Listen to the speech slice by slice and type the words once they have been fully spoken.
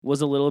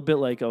was a little bit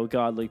like, oh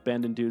God, like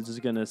Bandit Dudes is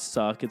going to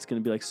suck. It's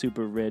going to be like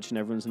super rich and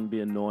everyone's going to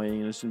be annoying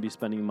and it's going to be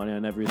spending money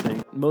on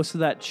everything. Most of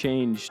that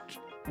changed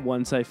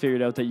once I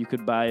figured out that you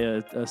could buy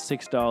a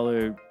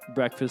 $6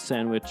 breakfast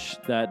sandwich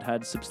that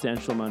had a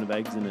substantial amount of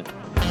eggs in it.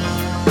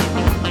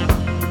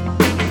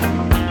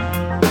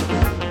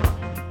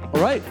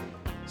 All right.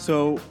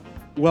 So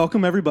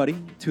welcome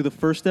everybody to the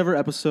first ever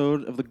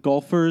episode of the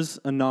Golfers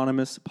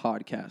Anonymous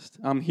podcast.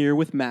 I'm here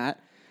with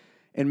Matt.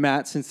 And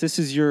Matt, since this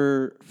is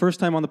your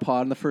first time on the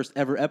pod and the first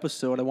ever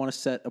episode, I want to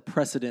set a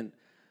precedent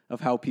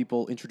of how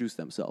people introduce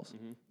themselves.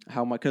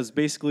 Because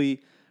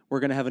basically, we're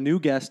going to have a new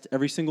guest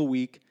every single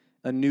week,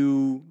 a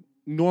new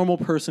normal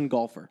person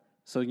golfer.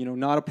 So, you know,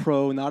 not a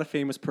pro, not a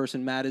famous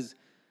person. Matt is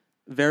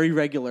very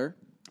regular.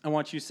 I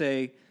want you to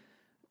say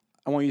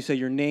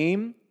your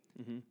name,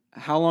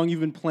 how long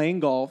you've been playing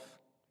golf,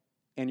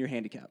 and your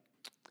handicap.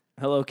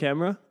 Hello,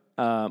 camera.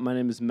 My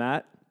name is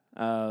Matt.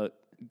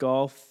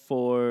 Golf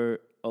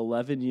for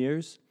 11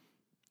 years,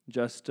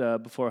 just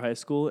before high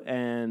school,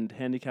 and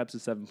handicap's a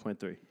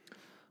 7.3.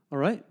 All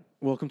right.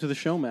 Welcome to the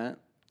show, Matt.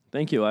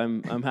 Thank you.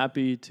 I'm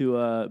happy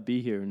to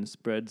be here and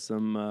spread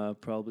some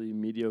probably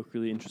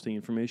mediocrely interesting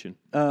information.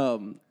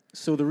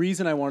 So the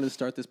reason I wanted to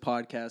start this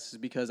podcast is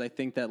because I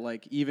think that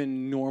like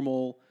even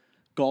normal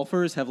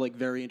golfers have like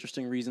very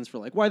interesting reasons for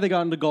like why they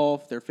got into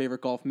golf, their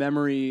favorite golf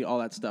memory, all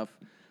that stuff.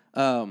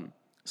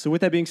 So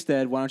with that being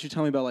said, why don't you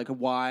tell me about like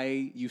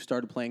why you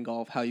started playing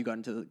golf, how you got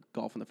into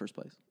golf in the first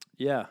place?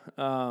 Yeah.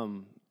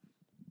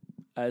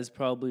 As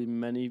probably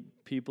many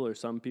people or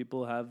some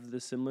people have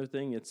this similar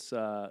thing, it's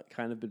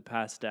kind of been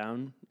passed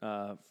down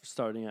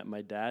starting at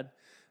my dad.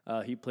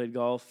 He played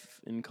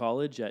golf in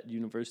college at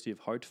University of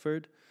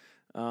Hartford.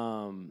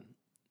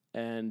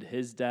 And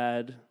his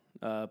dad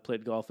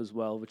played golf as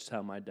well, which is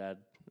how my dad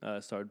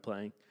started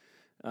playing.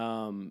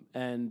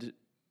 And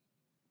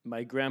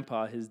my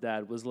grandpa, his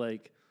dad, was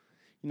like,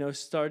 you know,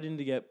 starting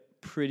to get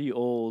pretty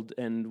old.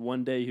 And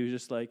one day he was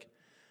just like,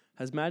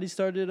 has Maddie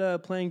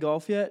started playing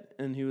golf yet?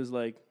 And he was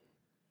like,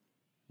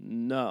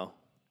 no.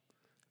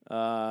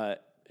 And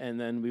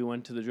then we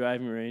went to the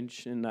driving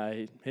range and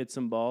I hit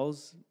some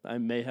balls. I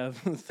may have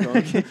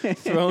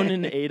thrown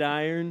an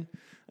 8-iron.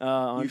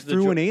 You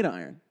threw an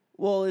 8-iron?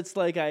 Well, it's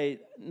like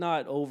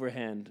not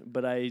overhand,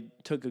 but I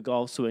took a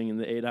golf swing and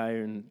the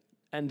 8-iron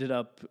ended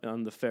up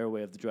on the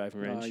fairway of the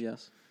driving range.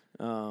 Yes.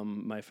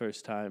 My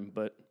first time.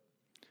 But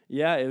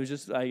yeah, it was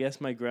just, I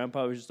guess my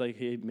grandpa was just like,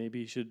 hey,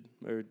 maybe he should,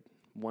 or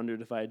wondered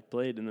if I had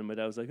played. And then my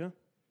dad was like, oh,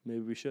 maybe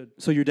we should.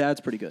 So your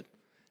dad's pretty good?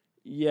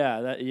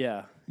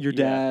 Yeah, Your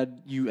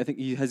dad,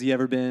 has he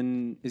ever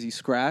been, is he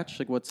scratch?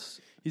 Like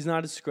what's? He's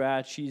not a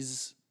scratch.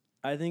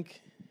 I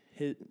think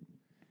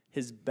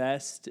his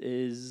best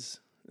is,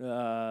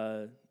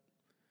 I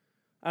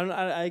don't know,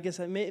 I guess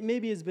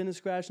maybe it's been a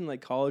scratch in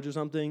like college or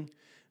something.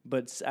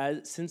 But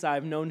since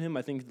I've known him,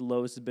 I think the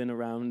lowest has been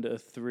around a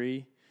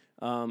 3.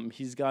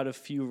 He's got a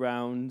few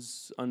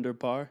rounds under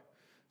par.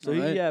 So,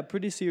 right.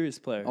 Pretty serious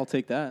player. I'll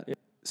take that. Yeah.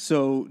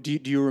 So, do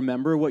you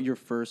remember what your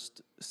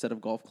first set of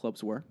golf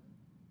clubs were?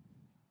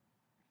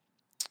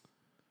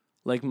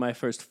 Like my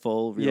first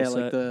full real set?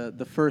 Yeah, like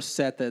the first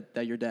set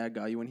that your dad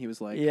got you when he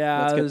was like,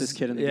 let's get this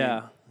kid in the game.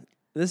 Yeah.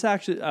 This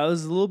actually, I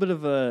was a little bit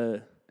of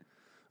a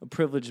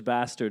privileged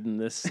bastard in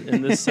this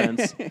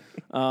sense.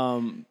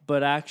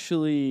 But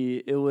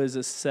actually, it was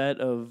a set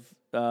of,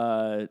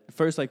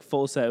 first like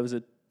full set, it was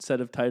a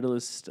set of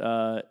Titleist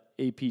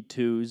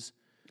AP2s.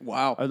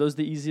 Wow. Are those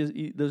the easiest?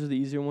 Those are the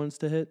easier ones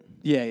to hit?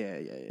 Yeah.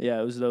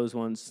 Yeah, it was those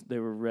ones. They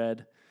were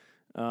red.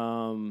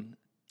 And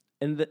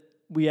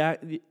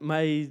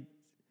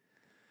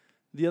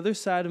the other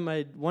side of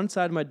one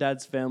side of my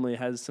dad's family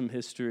has some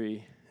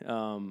history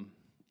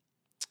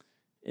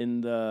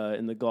in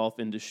the golf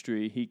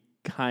industry. He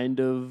kind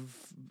of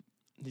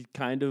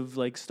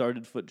like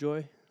started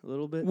FootJoy a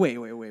little bit. Wait.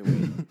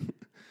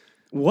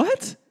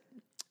 What?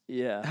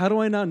 Yeah. How do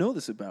I not know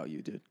this about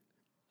you, dude?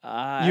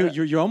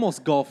 You're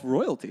almost golf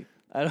royalty.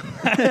 I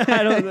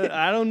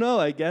don't know.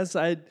 I guess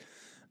I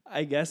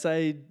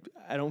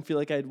don't feel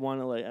like I'd want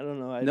to like. I don't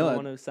know. I don't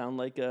want to sound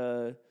like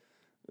a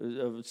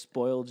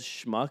spoiled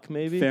schmuck,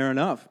 maybe. Fair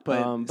enough.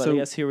 But I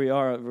guess here we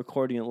are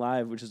recording it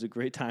live, which is a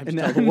great time to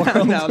tell the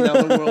world. Now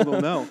the world will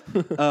know.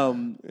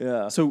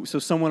 Yeah. So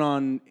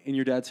someone in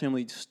your dad's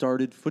family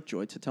started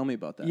FootJoy. To tell me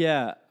about that.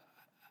 Yeah.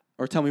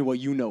 Or tell me what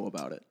you know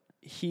about it.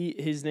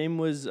 His name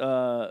was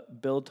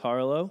Bill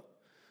Tarlow.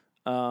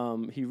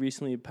 He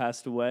recently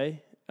passed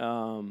away.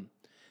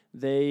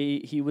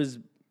 He was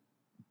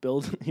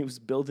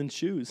building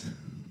shoes.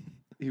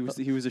 He was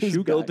a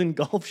shoe guy. Building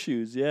golf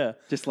shoes, yeah.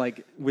 Just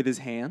like with his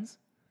hands?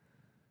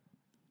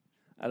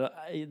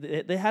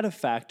 They had a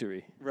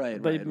factory. Right,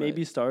 but it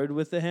maybe started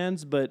with the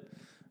hands, but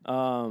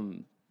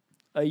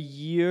a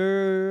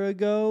year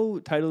ago,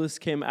 Titleist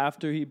came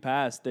after he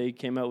passed. They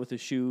came out with a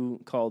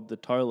shoe called the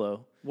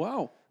Tarlow.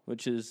 Wow.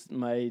 Which is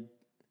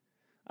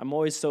I'm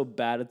always so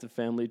bad at the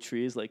family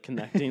trees, like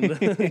connecting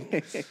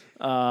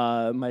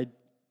my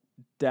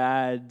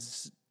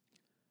dad's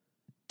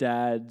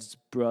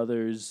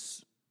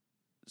brother's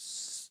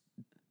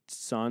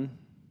son.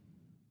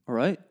 All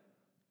right.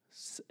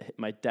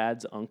 My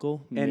dad's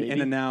uncle.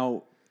 And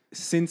now,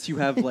 since you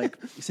have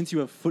since you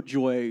have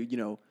FootJoy, you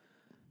know,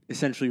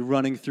 essentially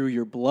running through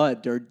your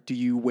blood, or do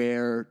you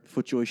wear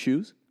FootJoy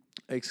shoes?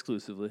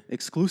 Exclusively.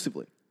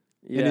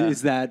 Yeah. And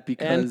is that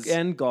because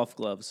and golf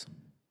gloves?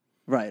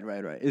 Right.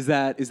 Is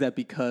that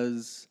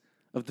because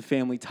of the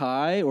family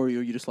tie, or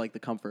you just like the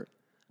comfort?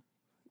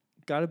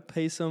 Got to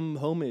pay some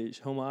homage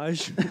to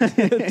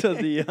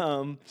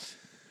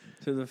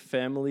the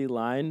family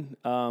line.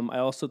 I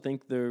also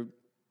think they're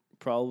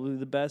probably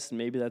the best.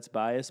 Maybe that's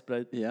biased,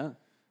 but yeah.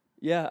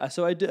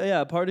 So I do.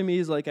 Yeah, part of me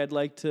is like I'd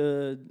like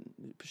to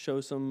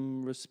show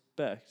some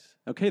respect.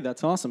 Okay,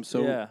 that's awesome.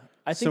 So yeah,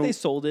 I think they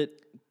sold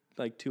it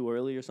like too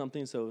early or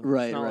something. So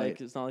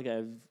it's not like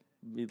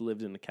we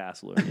lived in a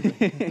castle or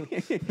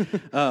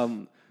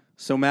anything.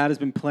 So Matt has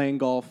been playing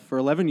golf for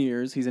 11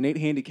 years. He's an 8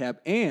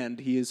 handicap, and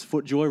he is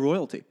FootJoy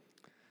royalty.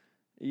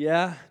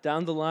 Yeah,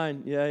 down the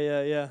line.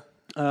 Yeah.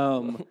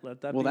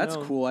 Let that be that's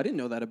known. cool. I didn't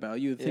know that about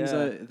you.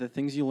 The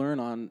things you learn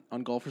on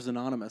Golfers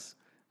Anonymous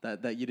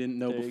that you didn't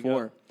know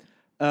before.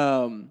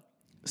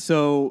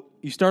 So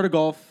you started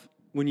golf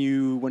when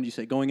did you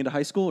say, going into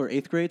high school or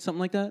 8th grade, something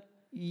like that?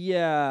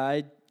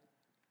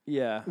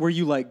 Yeah, Were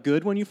you like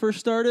good when you first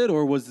started,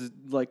 or was it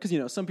like, because you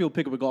know some people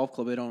pick up a golf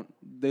club,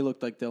 they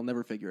look like they'll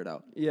never figure it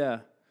out. Yeah,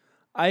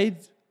 I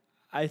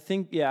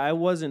think I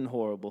wasn't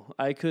horrible.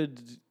 I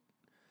think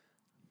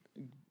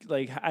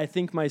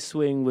my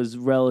swing was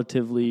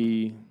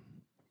relatively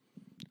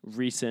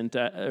recent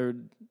or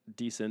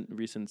decent.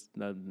 Recent,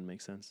 that didn't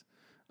make sense.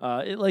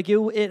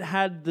 It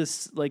had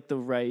this like the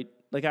right,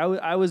 like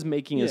I was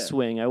making a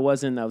swing. I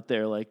wasn't out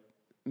there like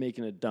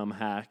making a dumb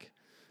hack.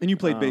 And you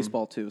played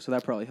baseball too, so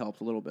that probably helped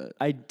a little bit.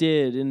 I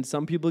did, and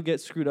some people get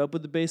screwed up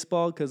with the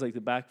baseball because like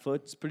the back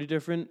foot's pretty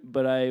different.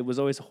 But I was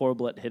always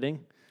horrible at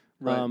hitting,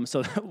 right.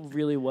 So that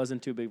really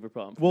wasn't too big of a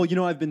problem. Well, you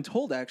know, I've been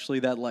told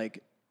actually that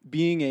like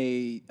being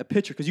a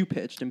pitcher, because you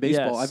pitched in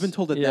baseball, I've been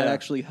told that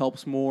actually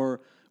helps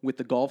more with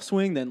the golf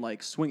swing than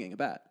like swinging a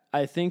bat.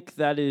 I think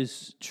that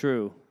is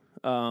true.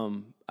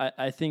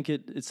 I think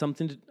it's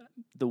something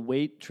the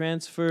weight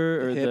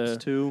transfer or hips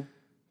too.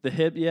 The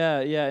hip, yeah,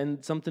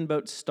 and something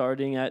about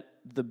starting at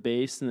the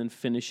base and then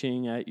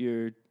finishing at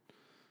your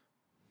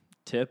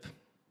tip.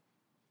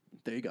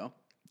 There you go.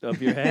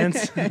 Of your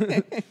hands.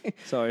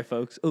 Sorry,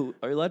 folks. Oh,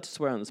 are you allowed to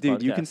swear on this podcast?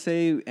 Dude, you can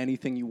say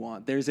anything you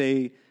want. There's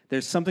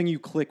something you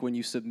click when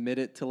you submit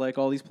it to like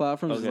all these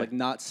platforms. Okay. It's like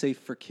not safe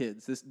for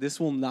kids. This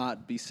will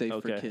not be safe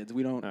for kids.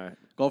 We don't. Right.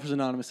 Golfers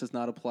Anonymous does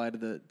not apply to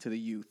the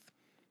youth.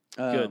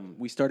 Good.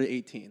 We start at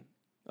 18.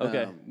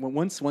 Okay.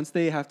 Once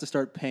they have to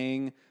start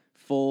paying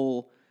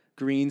full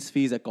greens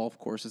fees at golf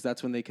courses,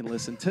 that's when they can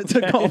listen to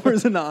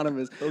Golfers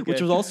Anonymous,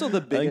 which was also the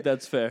big. I think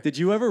that's fair. Did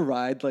you ever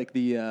ride like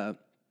the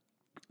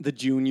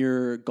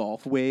junior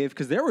golf wave?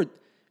 Because there were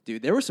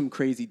some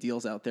crazy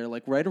deals out there.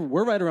 Like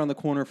we're right around the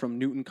corner from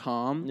Newton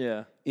Com.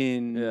 Yeah.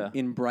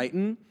 In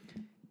Brighton.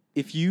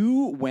 If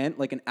you went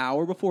like an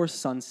hour before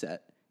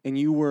sunset and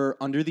you were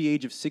under the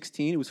age of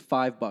 16, it was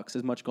 $5,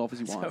 as much golf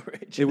as you want.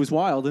 Outrageous. It was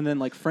wild. And then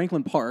like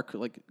Franklin Park,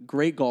 like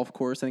great golf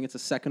course. I think it's the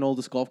second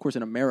oldest golf course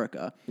in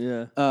America.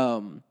 Yeah.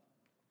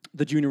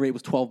 The junior rate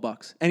was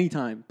 $12.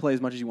 Anytime, play as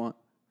much as you want.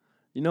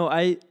 You know,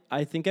 I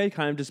think I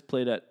kind of just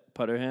played at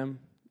Putterham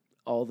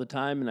all the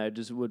time, and I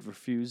just would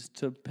refuse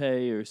to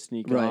pay or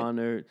sneak on.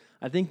 Or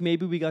I think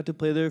maybe we got to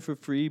play there for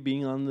free,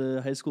 being on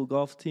the high school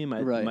golf team.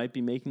 I might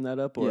be making that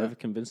up, or I've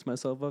convinced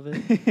myself of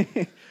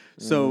it.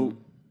 So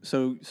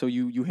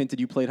you hinted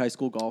you played high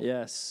school golf.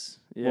 Yes.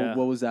 Yeah.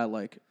 What was that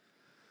like?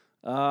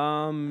 I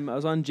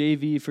was on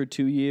JV for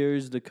 2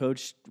 years. The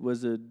coach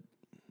was a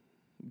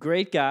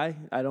great guy.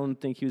 I don't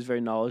think he was very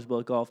knowledgeable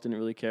at golf. Didn't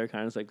really care.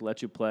 Kind of just like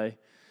let you play.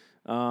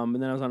 And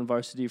then I was on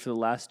varsity for the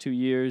last 2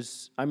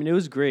 years. I mean, it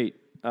was great.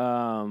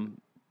 Some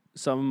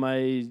of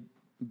my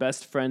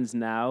best friends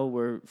now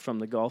were from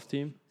the golf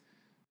team.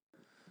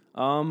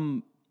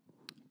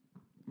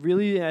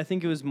 Really, I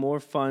think it was more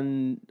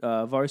fun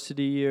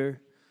varsity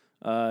year,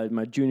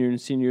 my junior and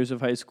senior years of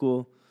high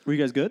school. Were you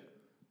guys good?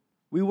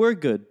 We were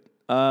good.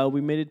 We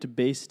made it to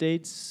Bay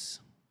States.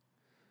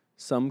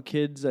 Some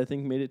kids, I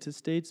think, made it to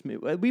states.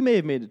 We may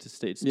have made it to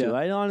states, too.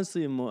 I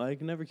honestly I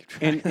can never keep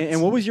track.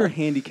 And what was your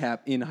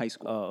handicap in high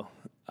school?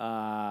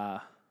 I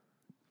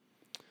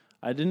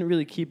didn't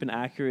really keep an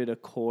accurate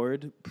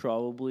accord.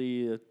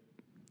 Probably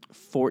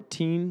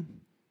 14.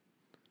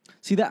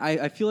 See, that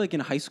I feel like in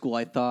high school,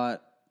 I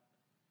thought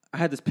I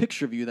had this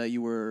picture of you that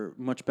you were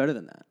much better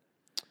than that.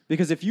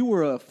 Because if you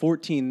were a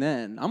 14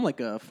 then, I'm like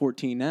a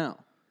 14 now.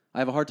 I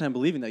have a hard time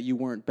believing that you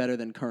weren't better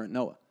than current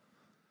Noah.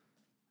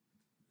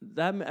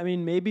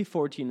 Maybe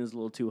 14 is a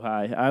little too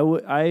high.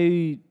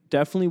 I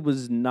definitely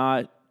was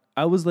not.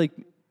 I was like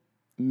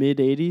mid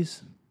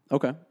 80s.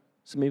 Okay.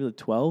 So maybe like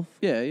 12.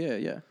 Yeah.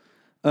 Yeah.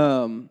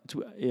 So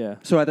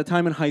at the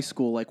time in high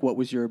school, like, what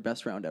was your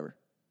best round ever?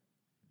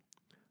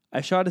 I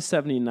shot a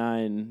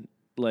 79,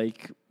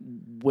 like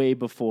way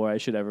before I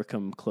should ever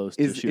come close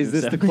to shooting. Is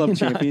this 79. The club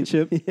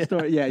championship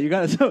story? Yeah, you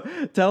got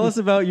to tell us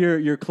about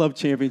your club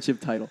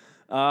championship title.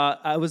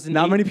 I was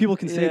Not many people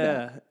can say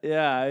that.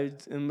 Yeah, I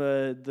am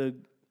the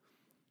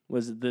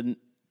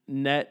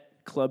net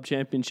club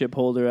championship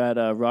holder at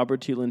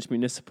Robert T. Lynch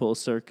Municipal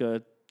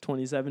circa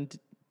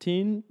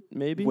 2017,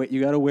 maybe. Wait,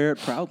 you got to wear it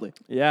proudly.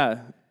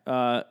 Yeah.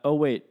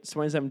 It's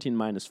 2017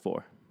 minus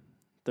 4.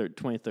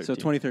 2013. So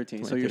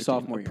 2013. So your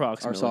sophomore year.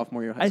 Approximately. Our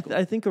sophomore year of high school.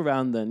 I think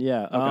around then,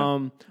 yeah.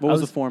 Okay. What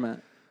was the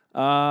format?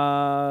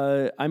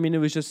 I mean, it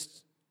was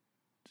just,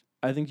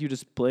 I think you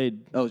just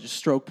played. Oh, just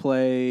stroke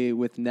play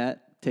with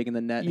net, taking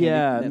the net.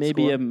 Yeah, net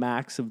maybe score? a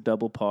max of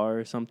double par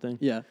or something.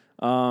 Yeah.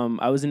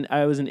 I was an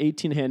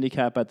 18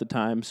 handicap at the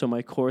time, so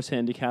my course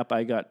handicap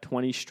I got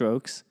 20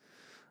 strokes,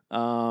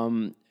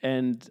 and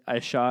I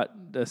shot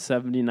a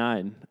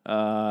 79.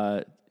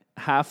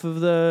 Half of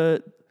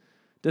the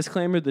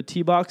disclaimer: the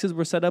tee boxes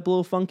were set up a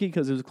little funky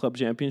because it was a club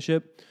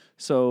championship,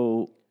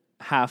 so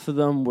half of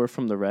them were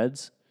from the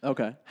reds.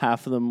 Okay.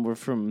 Half of them were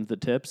from the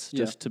tips,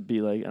 just to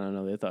be like, I don't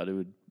know, they thought it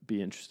would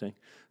be interesting.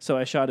 So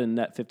I shot a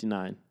net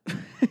 59.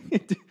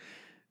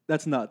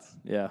 That's nuts.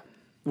 Yeah.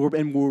 What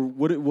did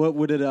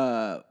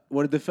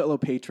the fellow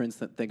patrons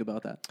think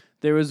about that?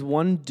 There was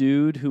one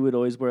dude who would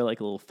always wear like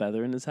a little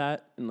feather in his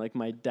hat, and like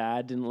my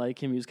dad didn't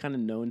like him. He was kind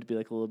of known to be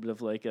like a little bit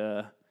of like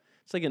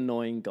it's like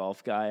annoying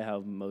golf guy, how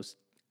most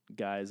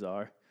guys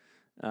are.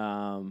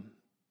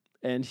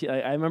 And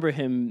I remember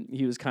him,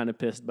 he was kind of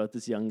pissed about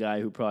this young guy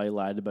who probably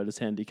lied about his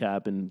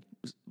handicap and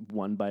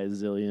won by a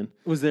zillion.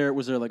 Was there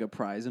like a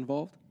prize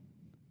involved?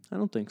 I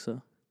don't think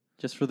so.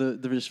 Just for the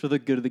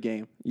good of the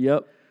game.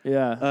 Yep.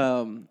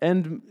 Yeah.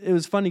 And it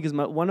was funny because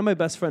one of my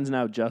best friends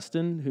now,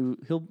 Justin, who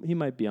he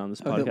might be on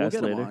this podcast we'll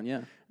get later. him on,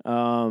 yeah.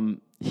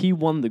 He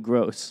won the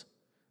gross,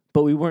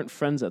 but we weren't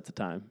friends at the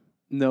time.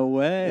 No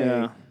way.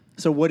 Yeah.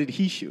 So what did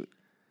he shoot?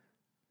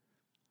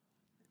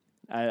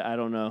 I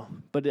don't know,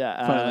 but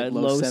like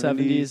low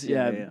 70s.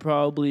 Yeah,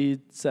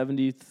 probably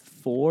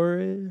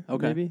 74.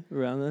 Okay. Maybe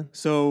around then.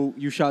 So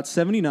you shot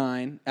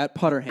 79 at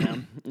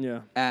Putterham.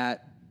 Yeah.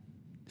 At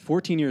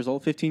 15 years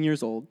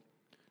old,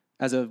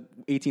 as a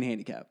 18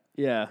 handicap.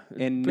 Yeah.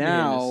 And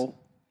now,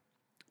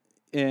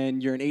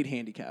 and you're an 8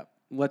 handicap.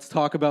 Let's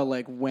talk about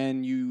like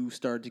when you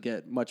started to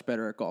get much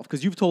better at golf,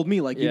 because you've told me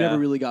like you never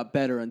really got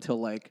better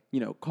until like a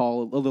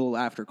little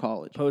after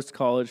college. Post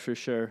college for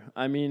sure.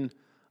 I mean,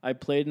 I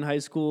played in high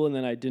school and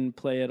then I didn't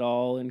play at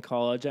all in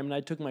college. I mean,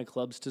 I took my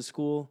clubs to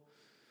school.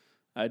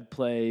 I'd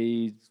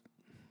play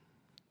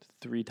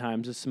 3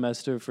 times a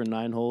semester for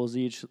 9 holes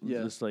each.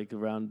 Yeah. Just like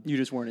around. You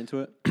just weren't into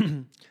it?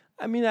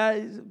 I mean,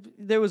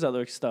 there was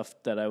other stuff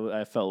that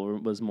I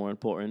felt was more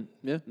important.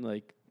 Yeah.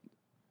 Like,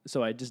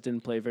 so I just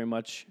didn't play very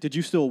much. Did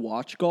you still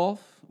watch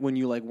golf when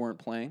you like weren't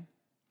playing?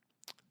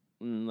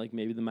 Like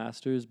maybe the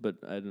Masters, but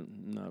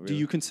not really. Do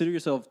you consider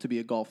yourself to be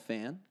a golf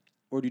fan,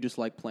 or do you just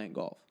like playing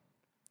golf?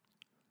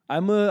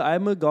 I'm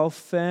a golf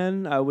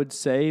fan, I would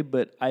say,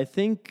 but I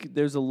think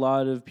there's a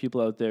lot of people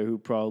out there who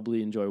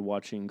probably enjoy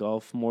watching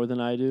golf more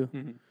than I do,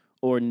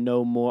 or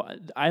know more.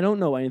 I don't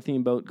know anything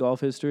about golf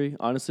history,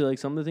 honestly. Like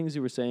some of the things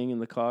you were saying in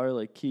the car,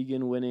 like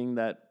Keegan winning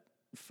that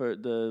for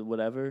the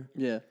whatever.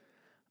 Yeah,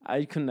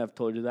 I couldn't have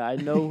told you that.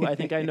 I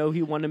think I know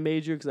he won a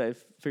major because I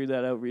figured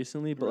that out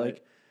recently, but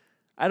like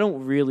I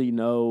don't really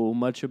know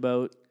much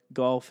about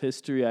golf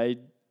history. I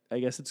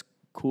guess it's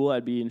cool.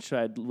 I'd be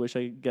interested.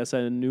 I guess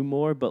I knew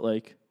more, but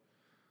like.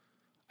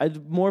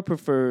 I'd more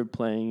prefer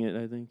playing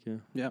it, I think, yeah.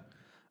 Yeah.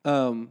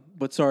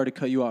 But sorry to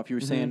cut you off. You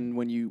were saying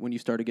when you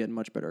started getting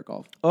much better at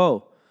golf.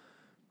 Oh.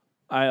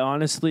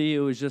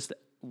 It was just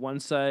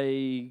once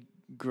I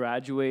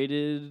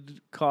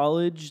graduated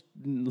college,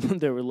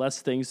 there were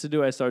less things to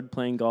do. I started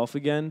playing golf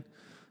again.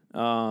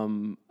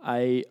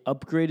 I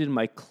upgraded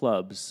my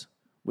clubs,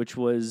 which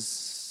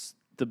was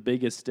the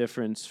biggest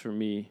difference for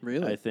me,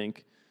 really? I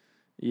think.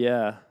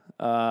 Yeah.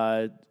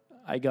 I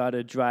got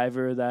a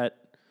driver that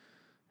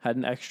had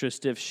an extra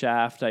stiff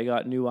shaft. I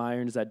got new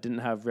irons that didn't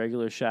have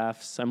regular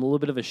shafts. I'm a little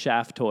bit of a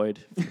shaftoid.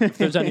 If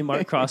there's any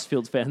Mark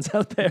Crossfield fans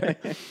out there,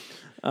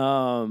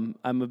 I'm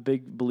a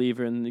big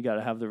believer in you got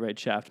to have the right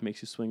shaft.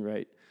 Makes you swing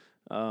right.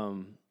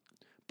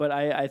 But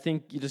I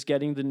think just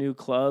getting the new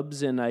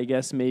clubs and I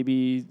guess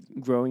maybe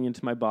growing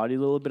into my body a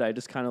little bit, I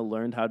just kind of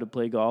learned how to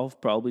play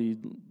golf. Probably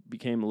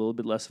became a little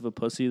bit less of a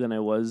pussy than I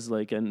was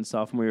like in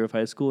sophomore year of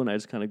high school, and I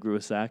just kind of grew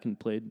a sack and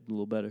played a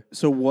little better.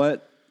 So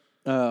what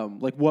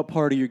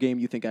part of your game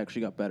you think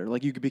actually got better?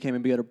 Like you became a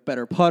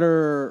better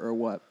putter or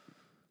what?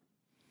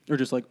 Or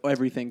just like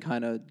everything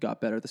kind of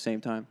got better at the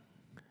same time?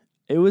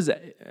 It was,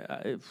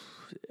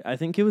 I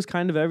think it was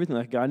kind of everything.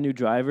 Like I got a new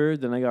driver,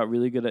 then I got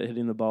really good at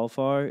hitting the ball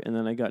far, and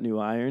then I got new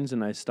irons,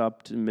 and I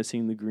stopped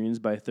missing the greens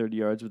by 30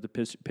 yards with the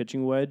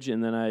pitching wedge,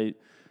 and then I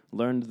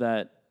learned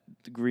that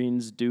the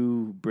greens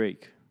do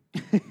break.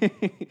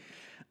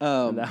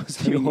 That was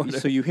the order.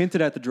 So you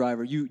hinted at the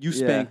driver. You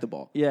spanked the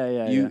ball.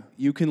 Yeah.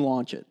 You can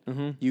launch it.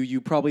 Mm-hmm.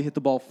 You probably hit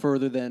the ball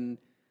further than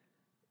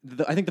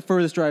I think the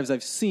furthest drives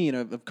I've seen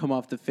have come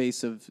off the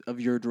face of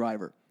your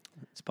driver.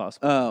 It's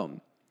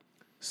possible.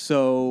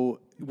 So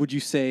would you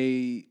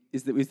say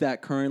is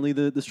that currently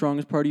the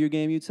strongest part of your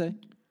game? You'd say.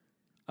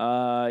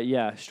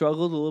 Yeah,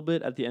 struggled a little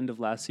bit at the end of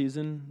last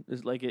season.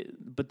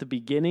 But the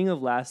beginning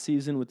of last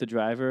season with the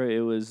driver,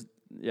 it was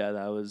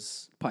that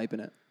was Piping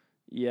it.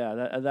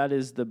 Yeah, that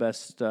is the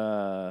best.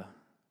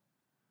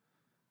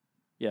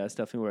 It's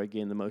definitely where I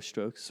gained the most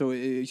strokes. So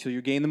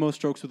you gain the most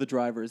strokes with the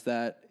driver. Is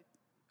that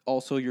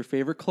also your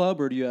favorite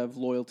club, or do you have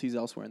loyalties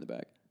elsewhere in the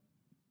bag?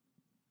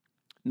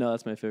 No,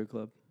 that's my favorite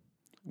club.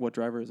 What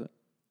driver is it?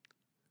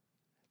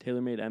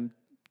 TaylorMade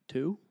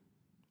M2,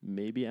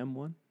 maybe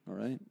M1. All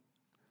right.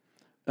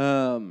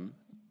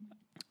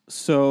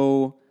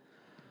 So,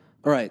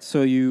 all right.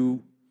 So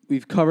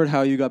we've covered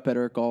how you got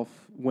better at golf,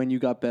 when you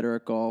got better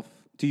at golf.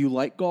 Do you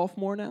like golf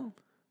more now?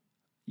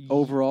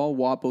 Overall,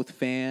 both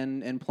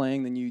fan and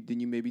playing than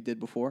you maybe did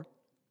before?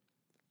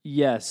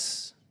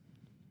 Yes.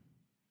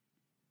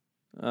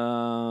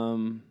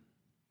 I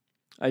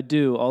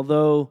do.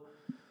 Although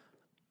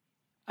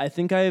I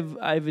think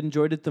I've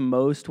enjoyed it the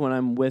most when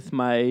I'm with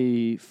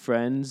my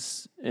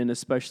friends, and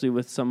especially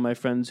with some of my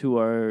friends who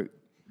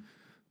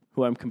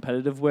I'm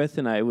competitive with,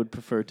 and I would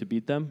prefer to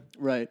beat them.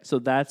 Right. So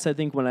that's, I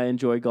think, when I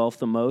enjoy golf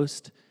the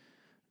most.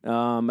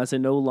 As I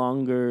no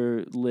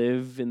longer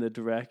live in the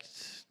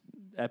direct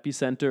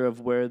epicenter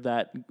of where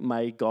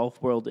my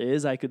golf world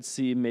is, I could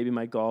see maybe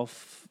my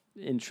golf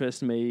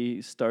interest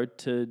may start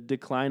to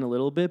decline a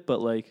little bit,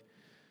 but like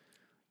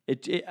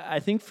I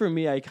think for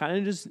me, I kind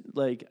of just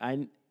like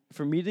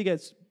for me to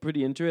get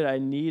pretty into it, I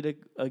need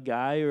a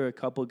guy or a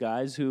couple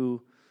guys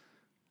who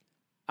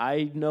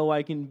I know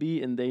I can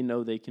beat and they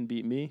know they can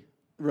beat me.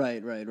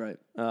 Right.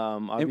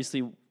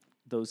 Obviously,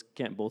 those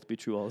can't both be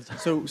true all the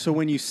time. So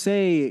when you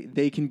say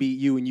they can beat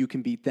you and you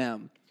can beat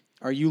them,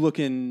 are you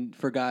looking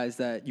for guys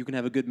that you can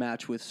have a good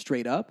match with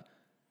straight up?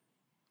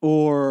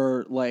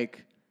 Or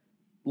like,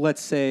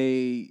 let's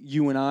say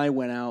you and I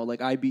went out,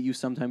 like I beat you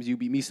sometimes, you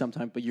beat me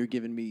sometimes, but you're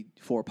giving me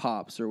 4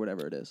 pops or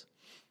whatever it is.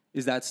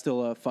 Is that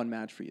still a fun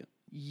match for you?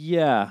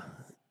 Yeah.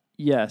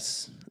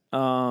 Yes.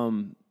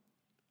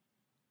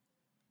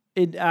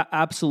 It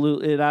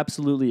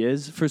absolutely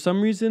is. For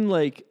some reason,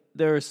 like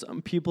there are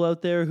some people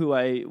out there who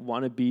I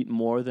want to beat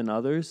more than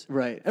others.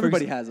 Right.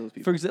 Everybody has those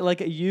people. For example,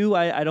 like you,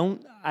 I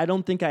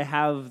don't think I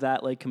have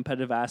that like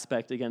competitive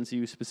aspect against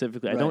you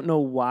specifically. Right. I don't know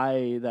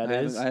why that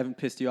is. I haven't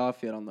pissed you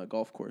off yet on the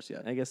golf course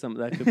yet. I guess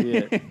that could be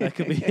it. That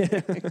could be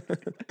it.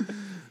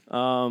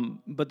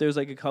 But there's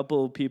like a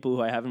couple of people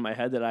who I have in my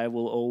head that I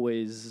will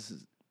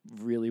always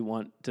really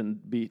want to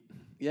beat.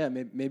 Yeah,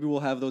 maybe we'll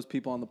have those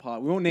people on the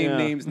pod. We won't name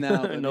names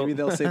now, but maybe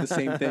they'll say the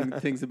same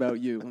things about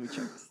you. Let me check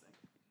this thing.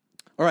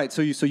 All right,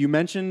 so you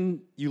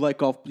mentioned you like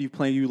golf. You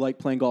like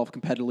playing golf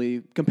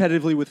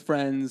competitively with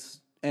friends,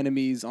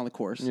 enemies on the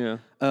course. Yeah.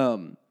 Are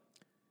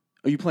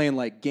you playing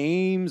like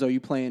games? Are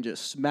you playing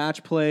just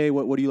match play?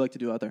 What do you like to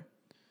do out there?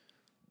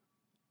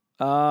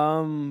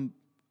 On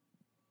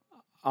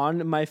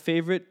my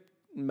favorite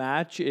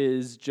match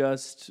is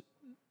just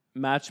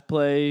match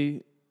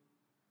play,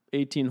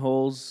 18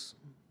 holes,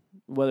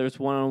 whether it's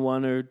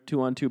 1-on-1 or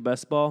 2-on-2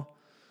 best ball.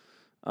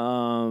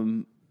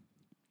 I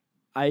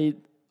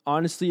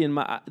honestly, in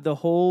the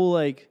whole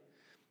like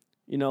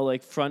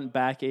front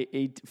back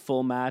eight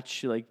full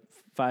match, like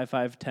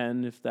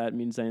 5-5-10, if that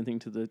means anything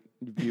to the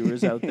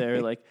viewers out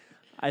there, like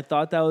I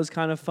thought that was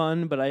kind of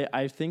fun, but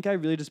I think I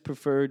really just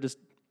prefer just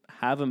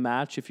have a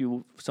match. If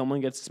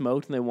someone gets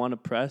smoked and they want to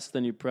press,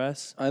 then you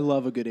press. I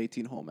love a good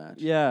 18-hole match.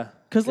 Yeah,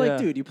 because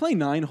dude, you play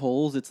 9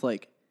 holes, it's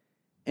like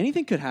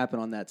anything could happen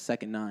on that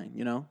second 9.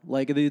 You know,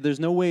 like there's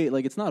no way,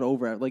 like it's not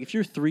over. Like if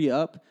you're 3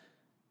 up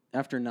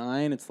after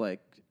 9, it's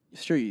like.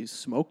 Sure, you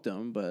smoked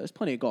them, but there's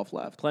plenty of golf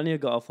left. Plenty of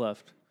golf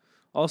left.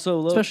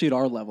 Also, especially at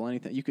our level,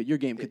 your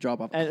game could drop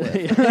off a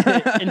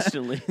cliff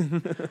instantly.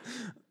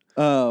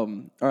 All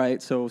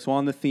right, so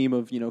on the theme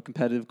of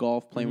competitive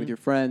golf, playing with your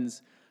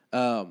friends,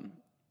 I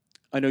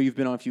know you've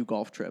been on a few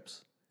golf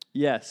trips.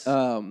 Yes.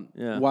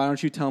 Yeah. Why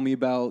don't you tell me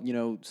about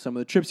some of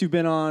the trips you've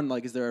been on?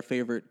 Like, is there a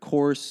favorite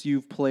course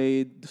you've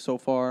played so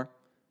far?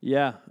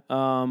 Yeah,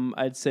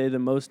 I'd say the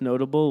most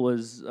notable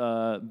was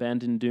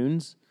Bandon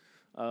Dunes.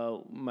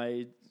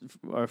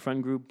 Our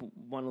friend group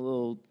won a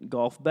little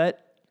golf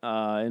bet,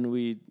 and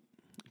we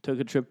took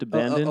a trip to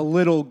Bandon. A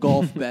little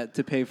golf bet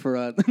to pay for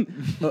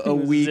a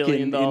week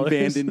in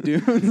Bandon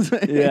Dunes.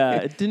 Yeah,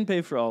 it didn't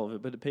pay for all of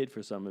it, but it paid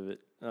for some of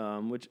it.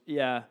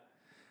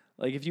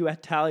 Like if you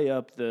tally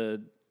up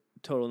the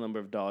total number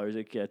of dollars,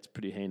 it gets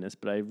pretty heinous.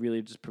 But I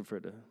really just prefer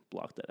to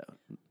block that out.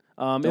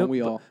 Don't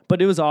we all?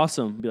 But it was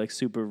awesome. Be like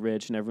super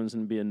rich, and everyone's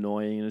gonna be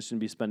annoying, and it's gonna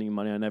be spending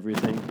money on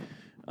everything.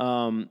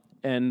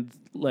 And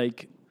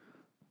like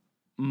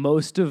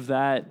most of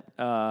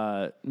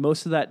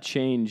that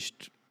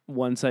changed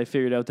once I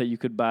figured out that you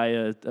could buy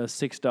a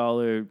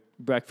 $6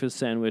 breakfast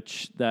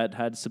sandwich that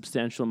had a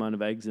substantial amount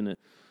of eggs in it.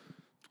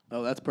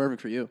 Oh, that's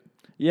perfect for you.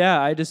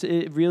 Yeah,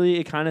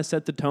 it kind of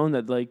set the tone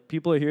that like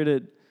people are here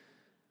to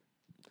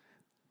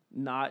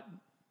not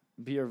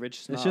be a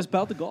rich snob. It's just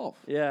about the golf.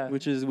 Yeah.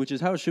 Which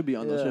is how it should be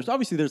on those trips.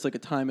 Obviously there's like a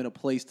time and a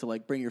place to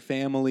like bring your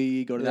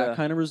family, go to that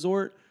kind of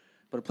resort.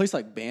 But a place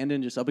like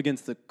Bandon, just up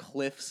against the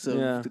cliffs of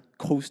the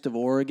coast of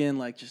Oregon,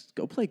 like just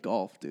go play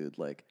golf, dude.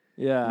 Like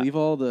Yeah. Leave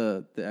all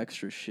the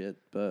extra shit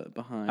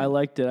behind. I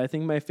liked it. I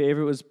think my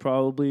favorite was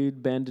probably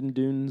Bandon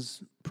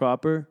Dunes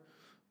proper.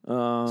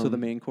 So the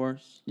main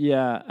course?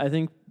 Yeah, I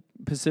think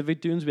Pacific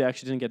Dunes we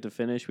actually didn't get to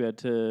finish. We had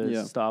to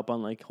Yeah. stop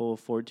on like hole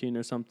 14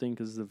 or something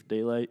because of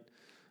daylight.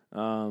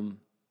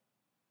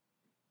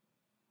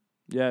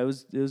 Yeah, it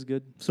was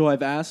good. So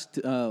I've asked,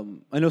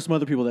 I know some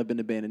other people that have been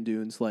to Bandon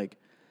Dunes, like,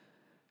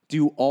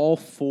 do all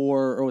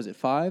 4, or was it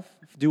 5?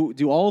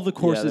 Do all of the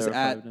courses there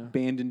are 5 now. at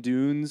Bandon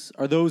Dunes,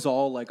 are those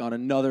all like on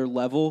another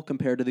level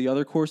compared to the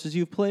other courses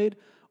you've played?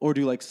 Or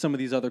do like some of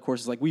these other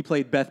courses, like we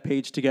played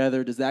Bethpage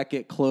together, does that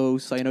get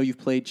close? I know you've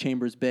played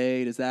Chambers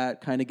Bay. Does that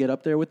kind of get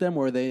up there with them,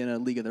 or are they in a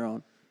league of their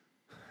own?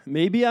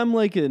 Maybe I'm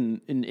like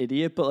an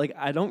idiot, but like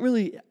I don't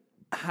really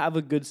have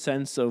a good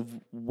sense of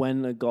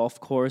when a golf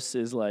course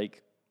is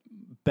like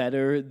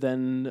better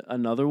than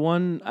another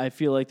one. I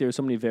feel like there's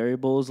so many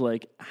variables,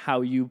 like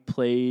how you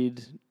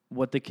played,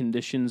 what the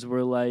conditions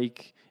were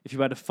like, if you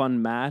had a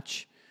fun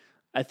match.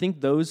 I think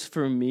those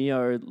for me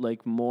are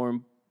like more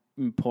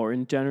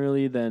important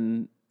generally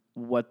than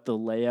what the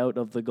layout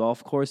of the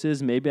golf course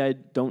is. Maybe I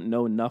don't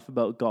know enough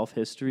about golf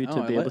history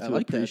to be able to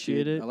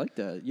appreciate it. I like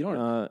that. You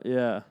don't.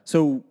 Yeah.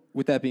 So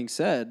with that being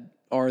said,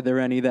 are there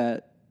any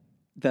that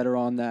are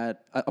on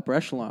that upper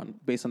echelon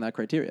based on that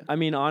criteria? I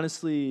mean,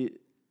 honestly,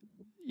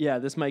 yeah,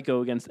 this might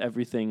go against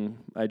everything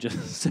I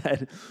just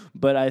said,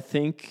 but I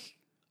think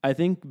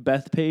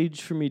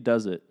Bethpage for me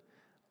does it.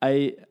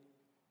 I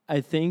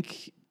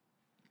think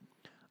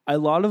a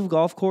lot of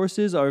golf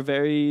courses are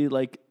very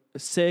like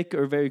sick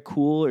or very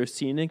cool or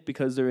scenic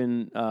because they're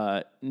in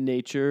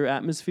nature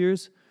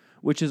atmospheres,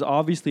 which is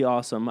obviously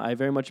awesome. I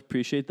very much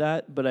appreciate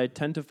that, but I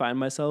tend to find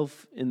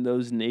myself in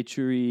those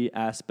naturey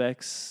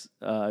aspects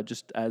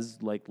just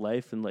as like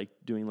life and like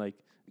doing like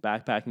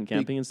backpacking,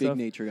 camping and stuff. Big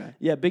nature guy.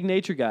 Yeah, big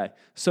nature guy.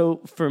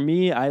 So for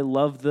me, I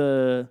love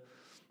the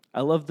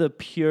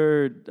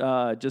pure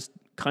just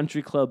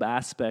country club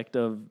aspect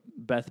of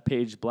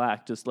Bethpage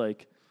Black, just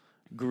like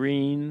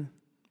green,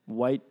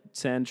 white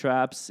sand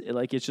traps.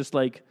 It's just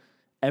like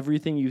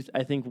everything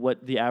I think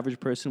what the average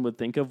person would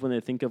think of when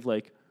they think of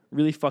like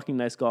really fucking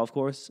nice golf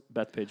course,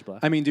 Bethpage Black.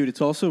 I mean, dude,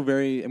 it's also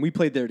very, and we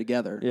played there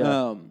together.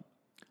 Yeah.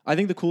 I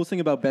think the coolest thing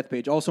about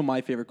Bethpage, also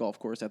my favorite golf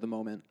course at the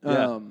moment.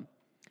 Yeah.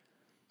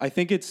 I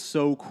think it's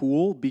so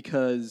cool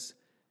because,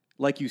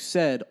 like you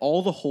said,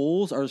 all the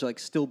holes are like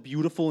still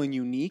beautiful and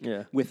unique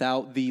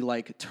without the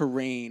like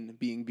terrain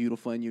being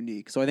beautiful and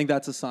unique. So I think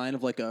that's a sign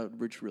of like a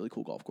really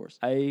cool golf course.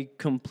 I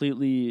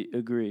completely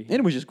agree. And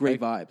it was just great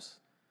vibes.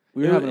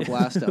 We were having a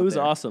blast out there. It was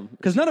awesome.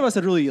 Because none of us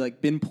had really like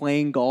been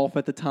playing golf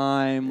at the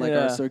time. Like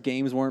our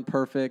games weren't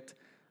perfect.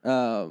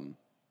 But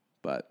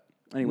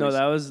anyways. No,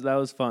 that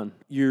was fun.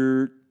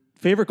 Your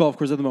favorite golf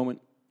course at the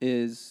moment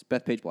is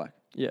Bethpage Black.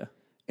 Yeah.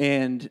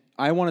 And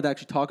I wanted to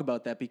actually talk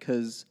about that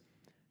because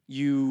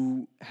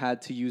you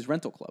had to use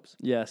rental clubs.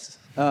 Yes.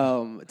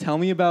 Tell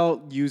me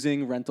about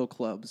using rental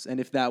clubs, and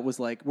if that was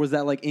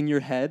that like in your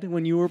head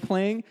when you were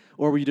playing,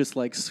 or were you just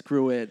like,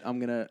 screw it, I'm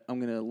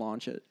gonna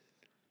launch it?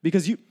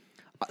 Because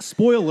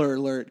spoiler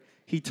alert,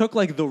 he took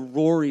like the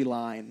Rory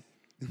line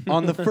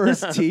on the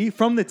first tee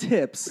from the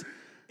tips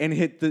and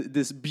hit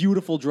this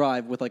beautiful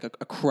drive with like a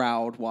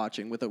crowd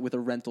watching with a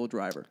rental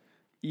driver.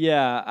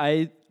 Yeah,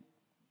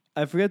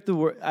 I forget the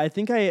word. I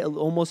think I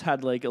almost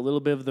had like a little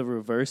bit of the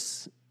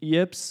reverse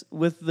yips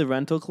with the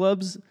rental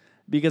clubs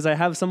because I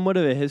have somewhat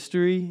of a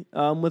history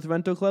with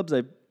rental clubs.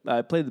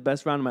 I played the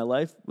best round of my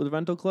life with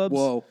rental clubs.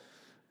 Whoa.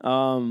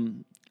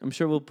 I'm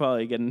sure we'll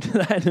probably get into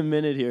that in a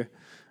minute here.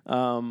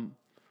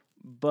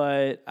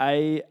 But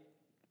I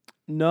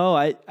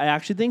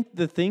actually think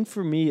the thing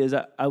for me is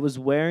I was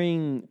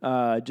wearing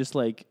just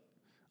like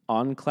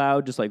on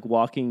cloud, just like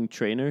walking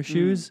trainer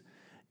shoes,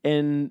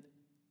 and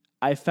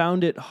I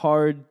found it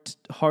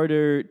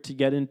harder to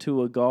get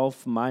into a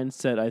golf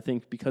mindset, I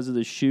think, because of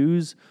the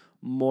shoes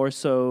more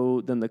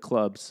so than the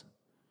clubs.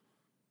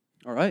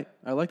 All right.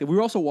 I like it. We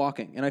were also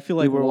walking, and I feel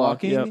like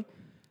walking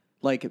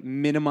like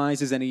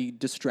minimizes any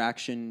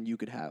distraction you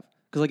could have.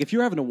 Because like if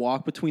you're having to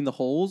walk between the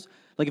holes,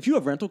 like if you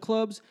have rental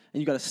clubs and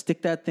you got to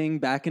stick that thing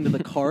back into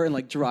the cart and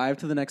like drive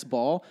to the next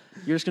ball,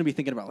 you're just gonna be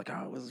thinking about like,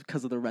 oh, it was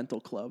because of the rental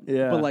club.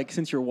 Yeah. But like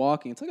since you're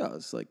walking, it's like, oh,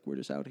 it's like we're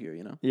just out here,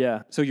 you know.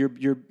 Yeah. So you're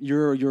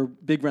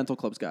big rental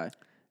clubs guy.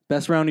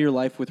 Best round of your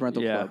life with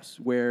rental clubs.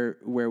 Where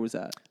was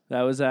that?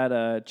 That was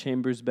at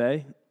Chambers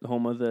Bay,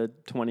 home of the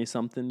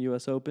 20-something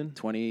U.S. Open.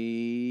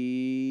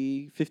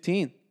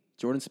 2015.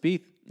 Jordan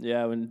Spieth.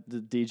 Yeah, when the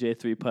DJ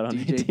 3-putt on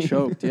DJ 18.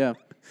 choked, yeah.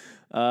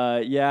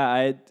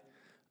 I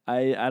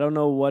don't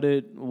know what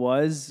it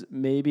was.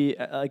 Maybe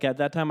like at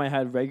that time I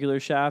had regular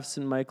shafts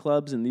in my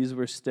clubs and these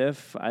were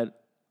stiff. I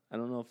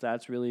don't know if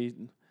that's really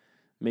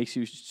makes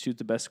you shoot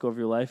the best score of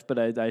your life, but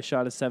I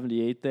shot a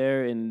 78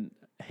 there in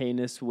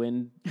heinous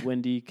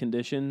windy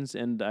conditions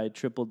and I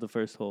tripled the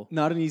first hole.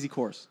 Not an easy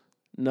course.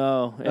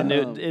 No, and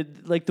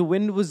it like the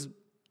wind was.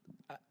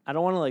 I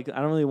don't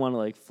really want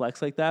to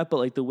flex like that, but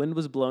like the wind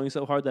was blowing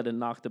so hard that it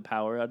knocked the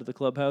power out of the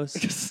clubhouse.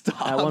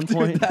 Stop, at one dude,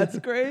 point. That's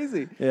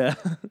crazy. Yeah.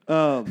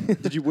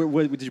 Did you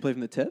play from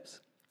the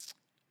tips?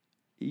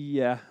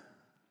 Yeah.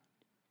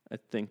 I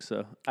think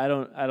so. I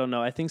don't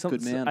know. I think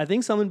Good man. I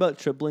think something about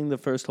tripling the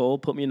first hole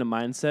put me in a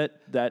mindset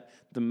that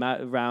the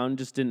round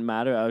just didn't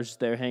matter. I was just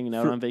there hanging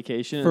out on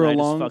vacation, for and a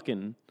I long- just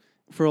fucking.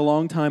 For a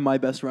long time, my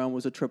best round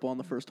was a triple on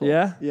the first hole.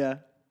 Yeah? Yeah.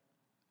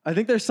 I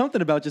think there's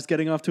something about just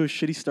getting off to a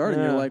shitty start,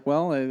 and you're Yeah. like,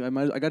 well,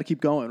 I got to keep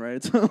going, right?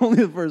 It's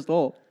only the first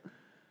hole.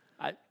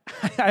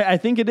 I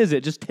think it is.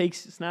 It just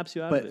snaps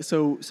you out of But it.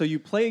 so you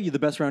play the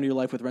best round of your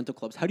life with rental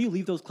clubs. How do you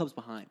leave those clubs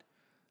behind?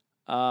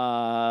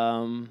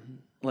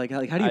 Like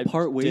how do you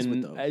part ways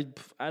with those?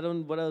 I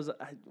don't. What else?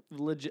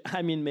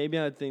 I mean, maybe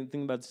I think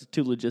about this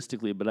too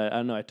logistically, but I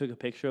don't know. I took a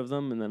picture of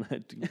them and then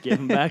I gave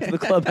them back to the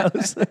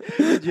clubhouse.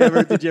 Did you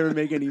ever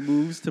make any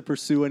moves to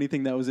pursue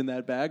anything that was in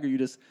that bag, or you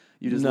just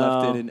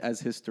left it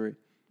as history?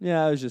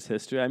 Yeah, it was just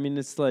history. I mean,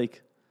 it's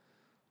like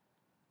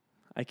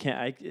I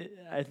can't.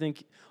 I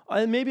think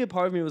maybe a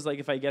part of me was like,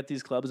 if I get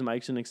these clubs, am I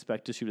actually gonna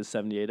expect to shoot a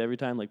 78 every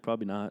time? Like,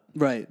 probably not.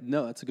 Right.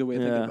 No, that's a good way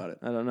of thinking about it.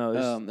 I don't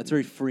know. That's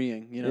very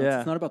freeing. You know,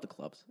 it's not about the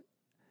clubs.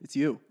 It's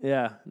you.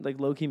 Yeah, like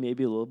low key,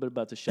 maybe a little bit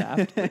about the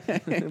shaft,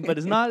 but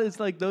it's not. It's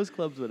like those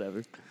clubs,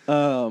 whatever.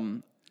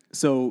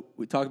 So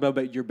we talked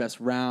about your best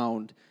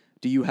round.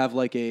 Do you have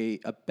like a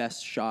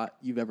best shot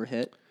you've ever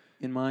hit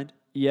in mind?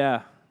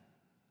 Yeah.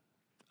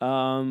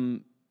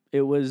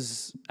 It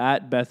was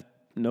at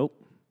Nope.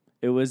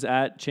 It was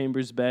at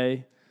Chambers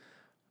Bay.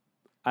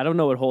 I don't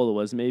know what hole it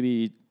was.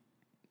 Maybe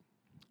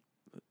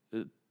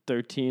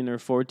 13 or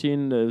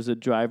 14. It was a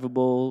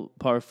drivable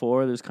par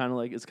 4. It's kind of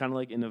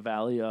like in a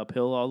valley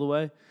uphill all the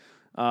way,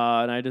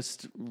 and I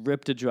just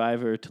ripped a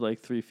driver to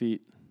like 3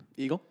 feet.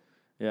 Eagle.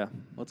 Yeah.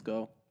 Let's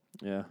go.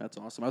 Yeah. That's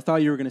awesome. I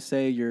thought you were gonna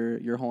say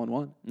your hole in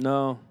one.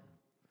 No.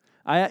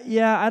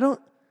 I don't.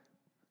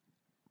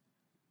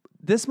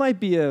 This might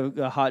be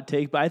a hot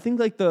take, but I think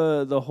like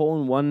the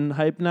hole in one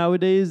hype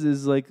nowadays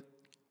is like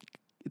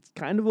it's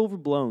kind of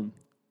overblown.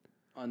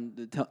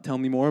 Tell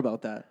me more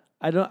about that.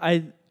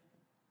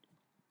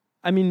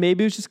 I mean,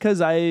 maybe it's just because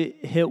I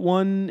hit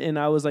one and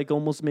I was like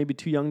almost maybe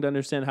too young to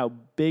understand how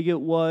big it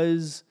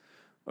was,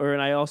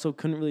 and I also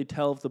couldn't really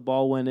tell if the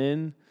ball went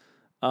in.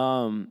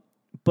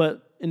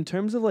 But in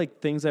terms of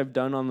like things I've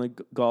done on the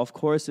golf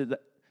course,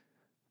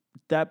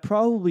 that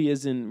probably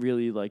isn't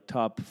really like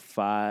top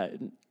 5.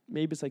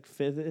 Maybe it's like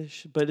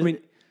 5th-ish. But I mean,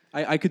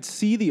 I could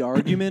see the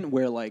argument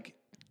where like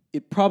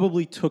it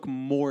probably took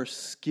more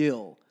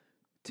skill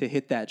to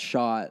hit that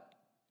shot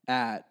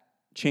at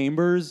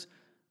Chambers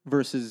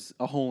versus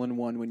a hole in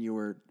one when you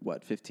were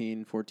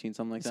 15, 14,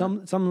 something like that.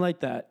 Something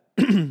like that.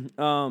 And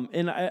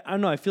I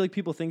don't know. I feel like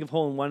people think of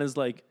hole in one as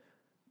like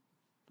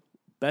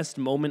best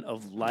moment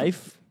of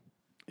life.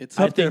 It's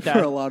up there for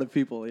a lot of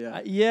people.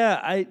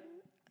 Yeah.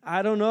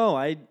 I don't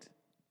know.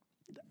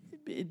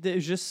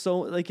 There's just so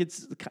like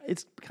it's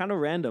kind of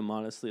random,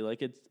 honestly.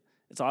 Like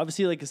it's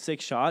obviously like a sick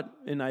shot,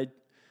 and I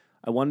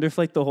wonder if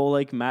like the whole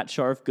like Matt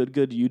Sharf good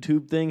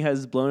YouTube thing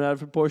has blown out of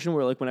proportion,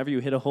 where like whenever you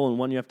hit a hole in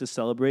one, you have to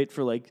celebrate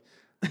for like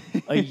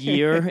a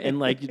year and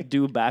like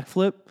do a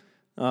backflip.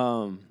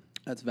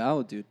 That's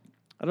valid, dude.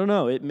 I don't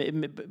know.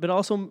 But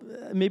also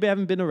maybe I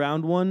haven't been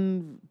around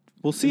one.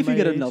 We'll see if you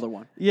get another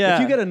one. Yeah.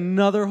 If you get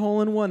another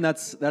hole in one,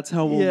 that's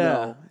how we'll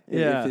know.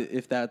 Yeah.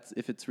 If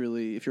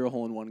you're a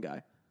hole in one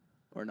guy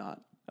or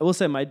not. I will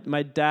say my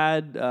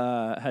dad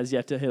has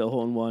yet to hit a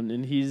hole in one,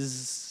 and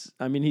he's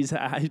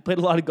played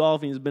a lot of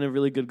golf and he's been a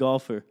really good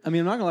golfer. I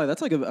mean, I'm not gonna lie,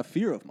 that's like a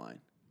fear of mine.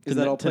 Is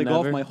that I'll play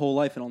golf my whole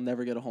life and I'll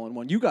never get a hole in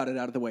one. You got it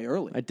out of the way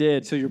early. I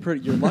did. So you're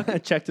lucky. I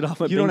checked it off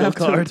my you bingo don't have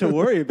card. to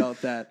worry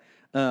about that.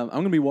 I'm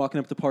gonna be walking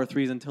up the par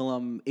 3s until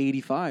I'm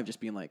 85,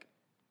 just being like,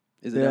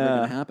 is it ever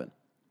gonna happen?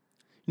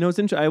 You know, it's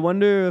interesting. I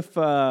wonder if,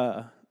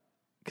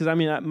 because I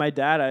mean, my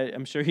dad,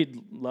 I'm sure he'd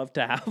love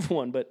to have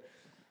one, but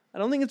I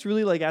don't think it's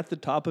really like at the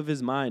top of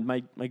his mind.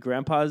 My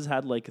grandpa's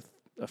had like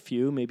a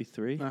few, maybe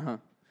 3. Might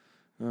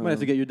have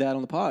to get your dad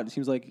on the pod. It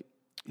seems like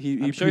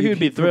I'm sure he would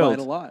be thrilled.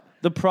 A lot.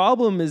 The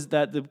problem is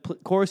that the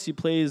course he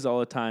plays all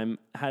the time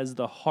has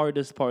the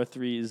hardest par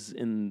 3s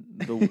in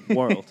the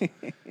world.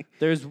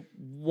 There's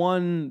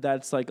one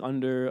that's like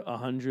under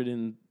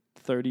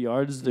 130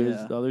 yards.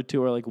 The other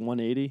 2 are like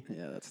 180.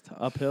 Yeah, that's tough.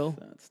 Uphill.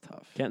 That's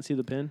tough. Can't see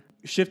the pin.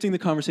 Shifting the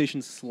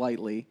conversation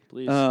slightly.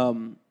 Please.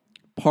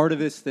 Part of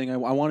this thing, I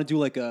want to do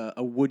like a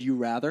would you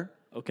rather.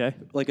 Okay.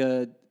 Like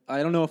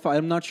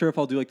I'm not sure if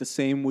I'll do like the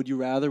same would you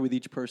rather with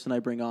each person I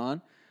bring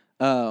on.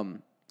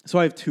 So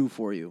I have 2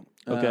 for you.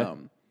 Okay.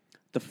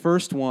 The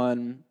first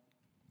one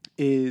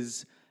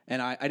is,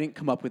 and I didn't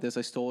come up with this.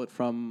 I stole it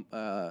from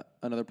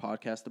another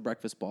podcast, The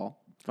Breakfast Ball.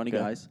 Funny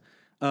guys.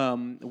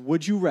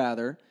 Would you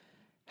rather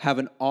have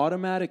an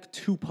automatic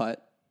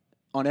 2-putt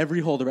on every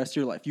hole the rest of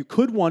your life? You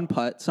could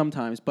 1-putt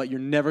sometimes, but you're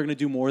never going to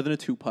do more than a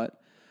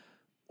 2-putt.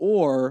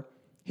 Or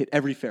hit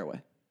every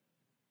fairway.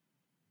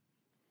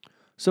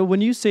 So when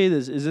you say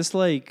this, is this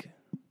like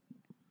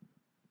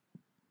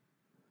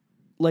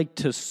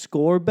to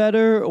score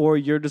better, or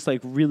you're just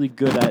like really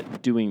good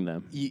at doing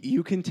them?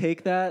 You can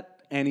take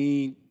that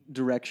any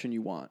direction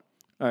you want.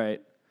 All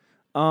right.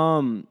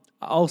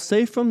 I'll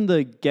say from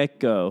the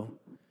get-go,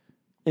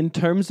 in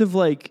terms of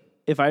like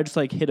if I just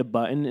like hit a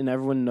button and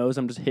everyone knows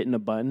I'm just hitting a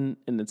button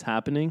and it's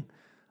happening,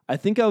 I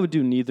think I would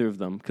do neither of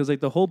them because like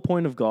the whole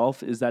point of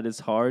golf is that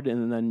it's hard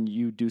and then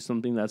you do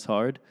something that's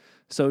hard.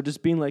 So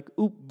just being like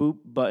oop boop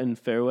button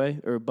fairway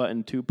or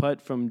button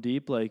 2-putt from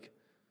deep, like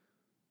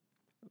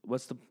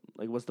what's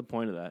the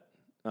point of that?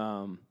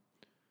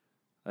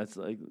 That's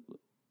like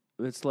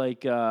it's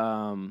like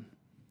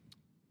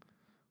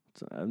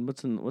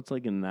what's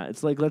like in that?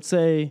 It's like let's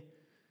say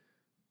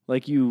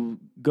like you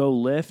go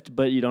lift,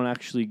 but you don't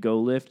actually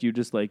go lift. You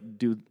just like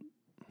do.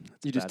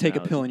 You just take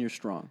a pill and you're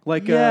strong,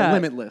 like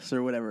Limitless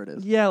or whatever it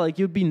is. Yeah, like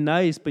you'd be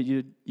nice, but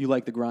you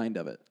like the grind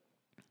of it.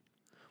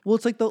 Well,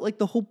 it's like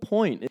the whole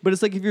point. But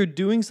it's like if you're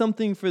doing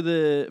something for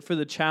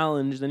the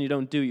challenge, then you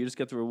don't do it. You just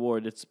get the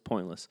reward. It's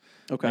pointless.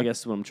 Okay, I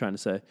guess is what I'm trying to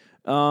say.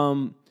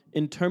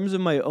 In terms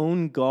of my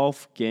own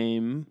golf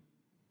game,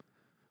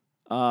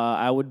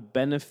 I would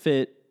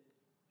benefit.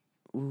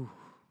 Ooh.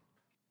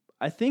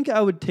 I think I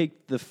would take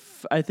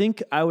I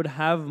think I would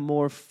have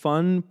more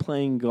fun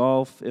playing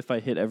golf if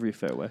I hit every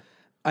fairway.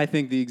 I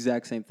think the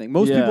exact same thing.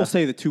 Most people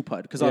say the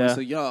 2-putt because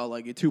obviously,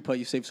 like a 2-putt,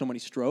 you save so many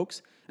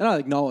strokes, and I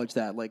acknowledge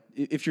that. Like,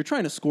 if you're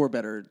trying to score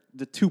better,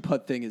 the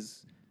 2-putt thing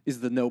is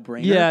the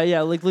no-brainer.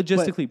 Yeah, like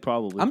logistically, but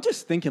probably. I'm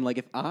just thinking, like,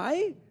 if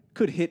I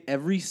could hit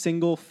every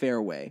single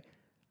fairway,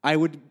 I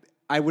would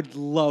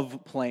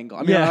love playing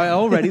golf. I mean, I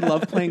already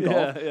love playing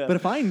golf, but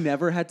if I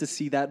never had to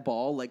see that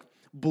ball like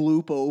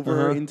bloop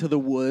over into the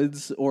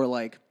woods or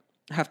like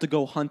have to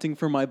go hunting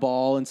for my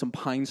ball and some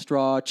pine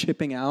straw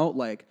chipping out,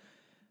 like.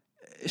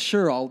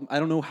 Sure, I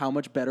don't know how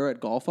much better at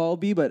golf I'll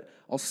be, but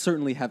I'll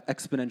certainly have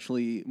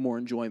exponentially more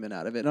enjoyment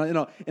out of it. And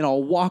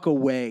I'll walk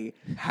away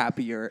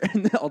happier,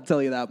 and I'll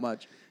tell you that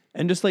much.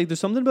 And just like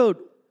there's something about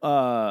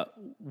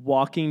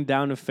walking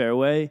down a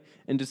fairway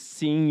and just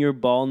seeing your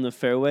ball in the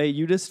fairway,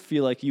 you just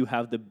feel like you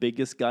have the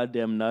biggest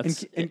goddamn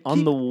nuts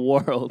on the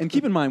world. And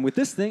keep in mind, with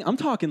this thing, I'm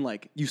talking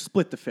like you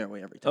split the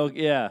fairway every time. Oh,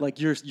 yeah. Like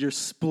you're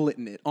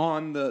splitting it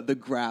on the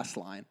grass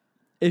line.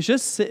 It's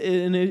just...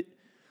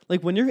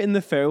 Like when you're in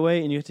the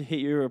fairway and you have to hit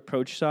your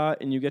approach shot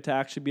and you get to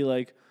actually be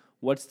like,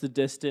 what's the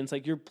distance?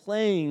 Like you're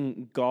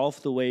playing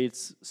golf the way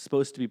it's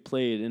supposed to be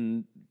played,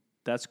 and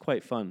that's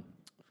quite fun.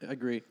 I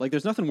agree. Like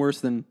there's nothing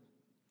worse than,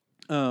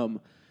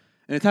 and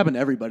it's happened to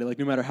everybody, like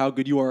no matter how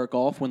good you are at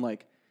golf, when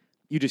like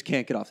you just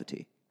can't get off the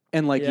tee.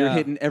 And like you're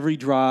hitting every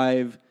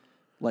drive,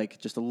 like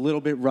just a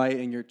little bit right,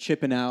 and you're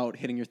chipping out,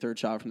 hitting your third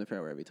shot from the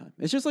fairway every time.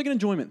 It's just like an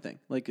enjoyment thing.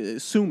 Like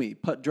sue me,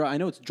 putt dry. I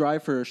know it's dry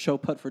for show,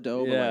 putt for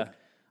dough, but like,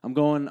 I'm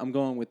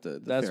going with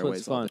the That's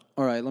fairways. What's fun.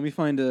 All right, let me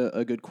find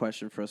a good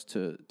question for us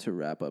to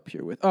wrap up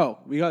here with. Oh,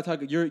 we gotta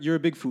talk. You're a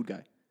big food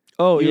guy.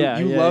 Oh, you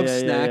love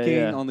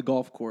snacking on the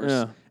golf course,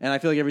 yeah. And I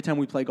feel like every time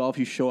we play golf,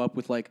 you show up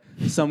with like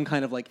some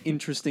kind of like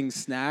interesting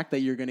snack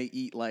that you're gonna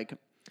eat, like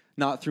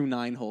not through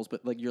 9 holes,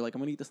 but like you're like, I'm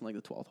gonna eat this in like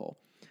the 12th hole.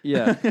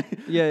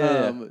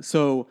 Yeah.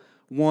 So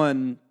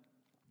one,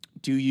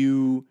 do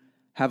you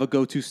have a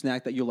go-to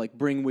snack that you'll like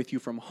bring with you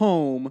from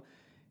home?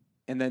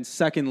 And then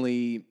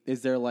secondly,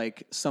 is there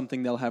like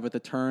something they'll have at the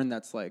turn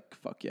that's like,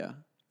 fuck yeah?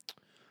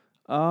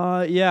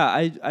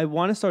 I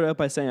want to start out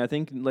by saying I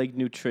think like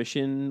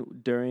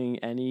nutrition during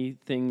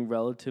anything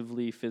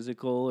relatively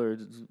physical or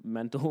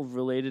mental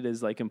related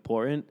is like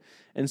important.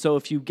 And so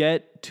if you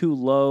get too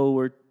low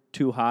or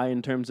too high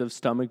in terms of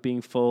stomach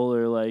being full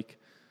or like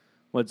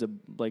what's it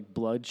like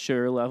blood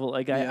sugar level,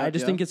 like I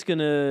just think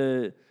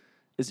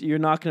you're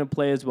not going to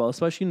play as well,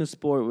 especially in a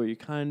sport where you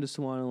kind of just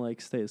want to like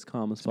stay as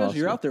calm as possible. Especially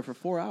you're out there for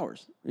 4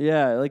 hours.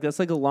 Yeah, like that's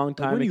like a long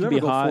time. Like, when do you ever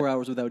go hot. 4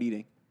 hours without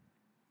eating?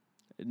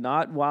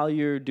 Not while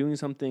you're doing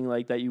something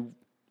like that. You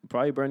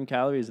probably burn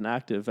calories and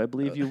active. I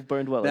believe you've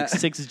burned like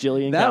 6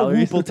 jillion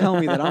calories. That will tell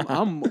me that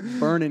I'm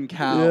burning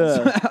cows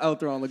out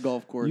there on the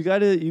golf course. You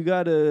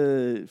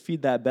gotta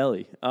feed that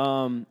belly.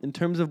 In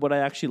terms of what I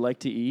actually like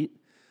to eat,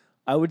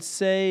 I would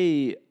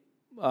say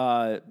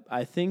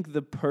I think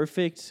the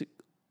perfect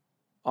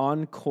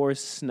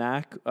on-course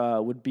snack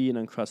would be an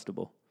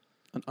Uncrustable.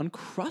 An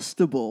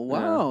Uncrustable?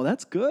 Wow,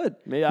 that's good.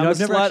 Maybe I'm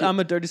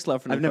a dirty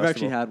slut for an I've never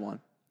actually had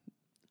one.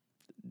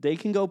 They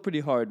can go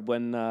pretty hard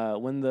when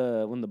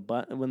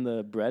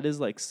the bread is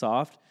like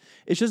soft.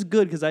 It's just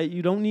good because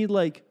you don't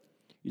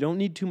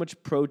need too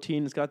much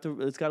protein. It's got a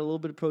little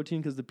bit of protein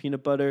because the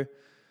peanut butter.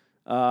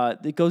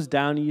 It goes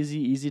down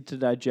easy to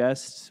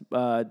digest.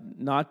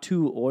 Not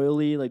too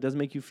oily. Like doesn't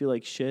make you feel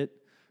like shit.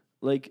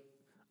 Like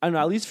I don't know.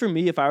 At least for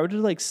me, if I were to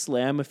like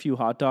slam a few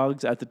hot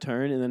dogs at the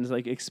turn and then just,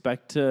 like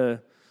expect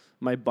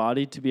my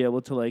body to be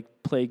able to like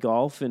play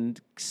golf and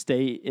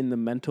stay in the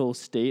mental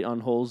state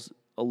on holes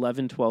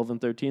 11, 12,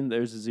 and 13,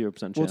 there's a 0%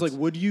 chance. Well, it's like,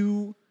 would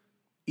you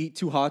eat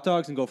 2 hot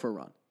dogs and go for a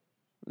run?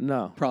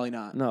 No, probably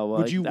not. No, well,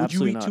 would you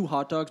eat not. 2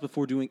 hot dogs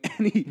before doing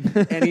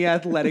any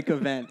athletic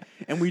event?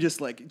 And we just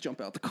like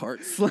jump out the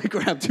carts, like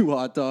grab 2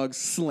 hot dogs,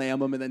 slam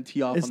them, and then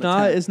tee off.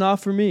 It's not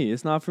for me.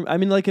 It's not for. I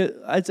mean, like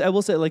I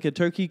will say like a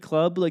turkey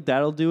club, like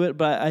that'll do it.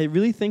 But I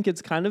really think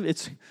it's kind of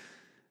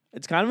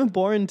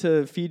important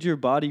to feed your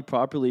body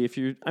properly if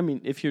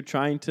you're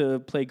trying to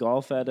play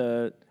golf at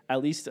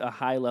at least a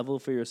high level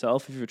for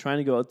yourself. If you're trying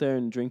to go out there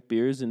and drink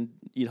beers and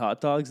eat hot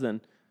dogs,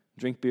 then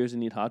drink beers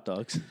and eat hot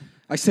dogs.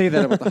 I say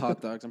that about the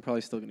hot dogs. I'm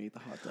probably still going to eat the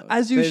hot dogs.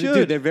 As you should.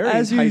 Dude, they're very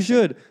As you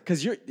should.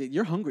 Because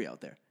you're hungry out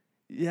there.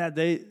 Yeah,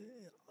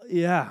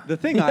 yeah. The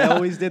thing I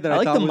always did that I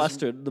like thought the was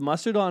mustard. The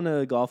mustard on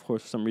a golf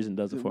course for some reason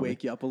does it for me.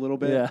 wake you up a little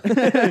bit.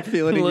 Yeah.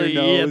 Feel it in your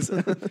Yes.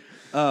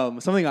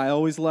 nose. Something I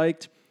always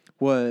liked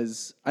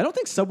was, I don't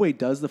think Subway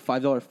does the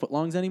 $5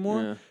 footlongs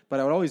anymore, Yeah.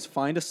 but I would always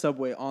find a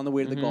Subway on the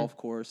way to the golf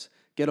course,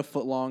 get a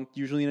footlong,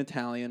 usually in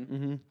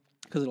Italian,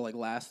 because it'll like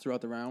last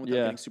throughout the round without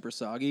getting super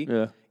soggy.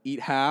 Yeah.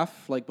 Eat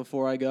half like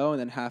before I go, and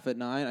then half at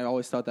 9. I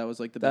always thought that was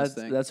like the best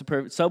thing. That's a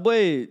perfect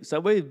Subway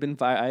has been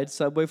fire. I had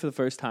Subway for the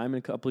first time in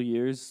a couple of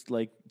years,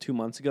 like 2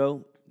 months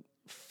ago.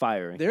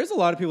 Firing. There's a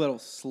lot of people that'll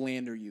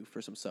slander you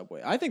for some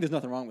Subway. I think there's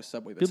nothing wrong with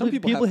Subway, but some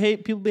People people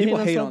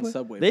hate on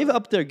Subway. They've bro.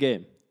 upped their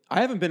game. I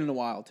haven't been in a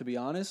while, to be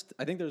honest.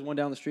 I think there's one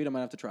down the street. I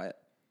might have to try it.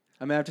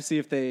 I might have to see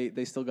if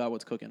they still got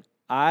what's cooking.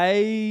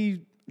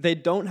 They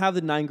don't have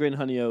the 9-grain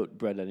honey oat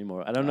bread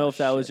anymore. I don't know if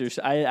that was your.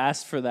 I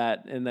asked for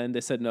that, and then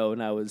they said no,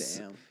 and I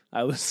was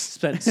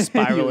spent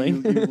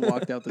spiraling. you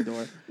walked out the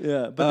door.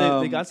 Yeah,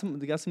 but they got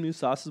some new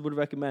sauces. Would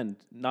recommend.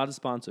 Not a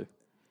sponsor.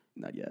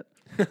 Not yet.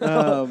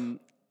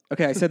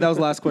 Okay, I said that was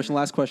the last question.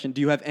 Last question.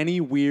 Do you have any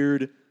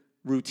weird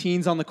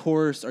routines on the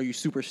course? Are you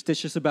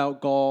superstitious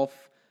about golf?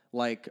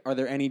 Like, are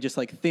there any just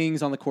like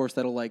things on the course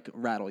that'll like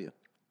rattle you?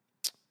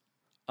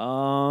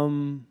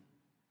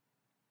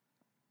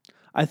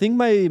 I think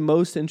my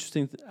most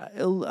interesting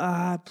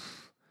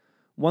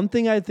one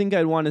thing I think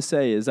I'd want to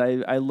say is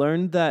I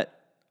learned that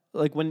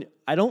like when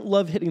I don't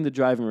love hitting the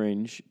driving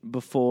range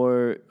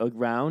before a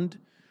round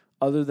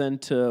other than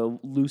to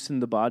loosen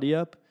the body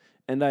up.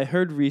 And I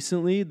heard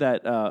recently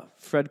that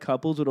Fred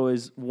Couples would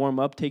always warm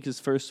up, take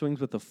his first swings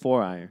with a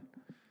 4-iron.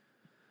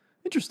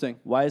 Interesting.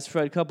 Why is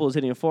Fred Couples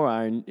hitting a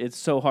 4-iron? It's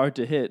so hard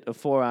to hit a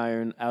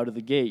 4-iron out of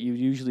the gate. You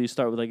usually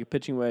start with like a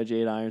pitching wedge,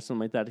 8-iron,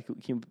 something like that, to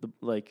keep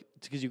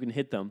because you can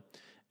hit them.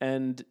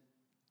 And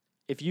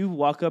if you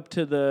walk out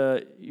of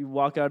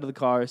the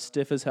car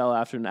stiff as hell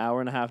after an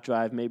hour and a half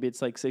drive, maybe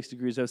it's like 6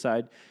 degrees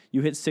outside,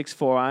 you hit 6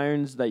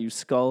 4-irons that you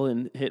scull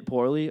and hit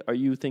poorly, are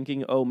you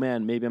thinking, oh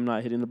man, maybe I'm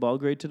not hitting the ball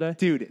great today?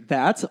 Dude,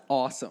 that's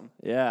awesome.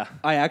 Yeah.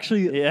 I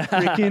actually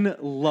freaking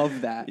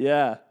love that.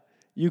 Yeah.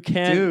 You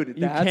can't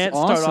awesome.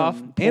 start off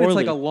poorly. And it's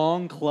like a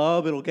long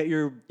club. It'll get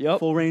your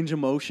full range of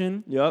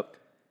motion. Yep.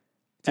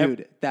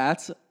 Dude,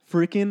 that's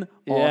freaking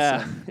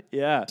awesome.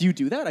 Yeah. Do you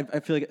do that? I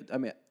feel like,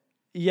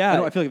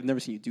 yeah. I feel like I've never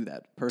seen you do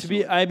that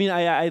personally.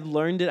 I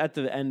learned it at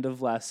the end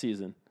of last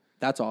season.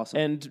 That's awesome.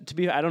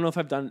 And I don't know if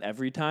I've done it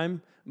every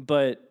time,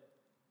 but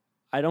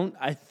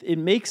it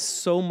makes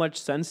so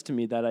much sense to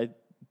me that I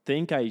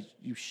think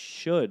you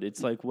should.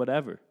 It's like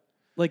whatever.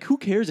 Like who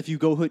cares if you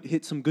go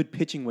hit some good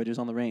pitching wedges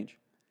on the range?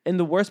 And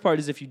the worst part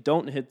is if you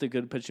don't hit the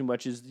good pitching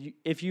wedges,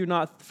 if you're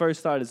not, the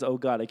first thought is, oh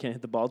God, I can't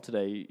hit the ball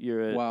today.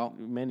 You're a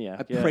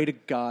maniac. I pray to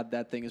God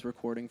that thing is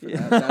recording for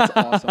that. That's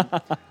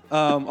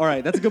awesome. All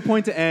right, that's a good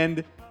point to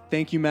end.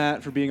 Thank you,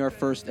 Matt, for being our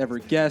first ever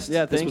guest.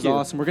 Yeah, this was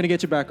awesome. We're going to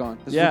get you back on.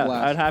 This was a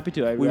blast. I'd happy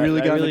to. We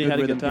really got a good had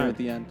rhythm time here at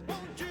the end.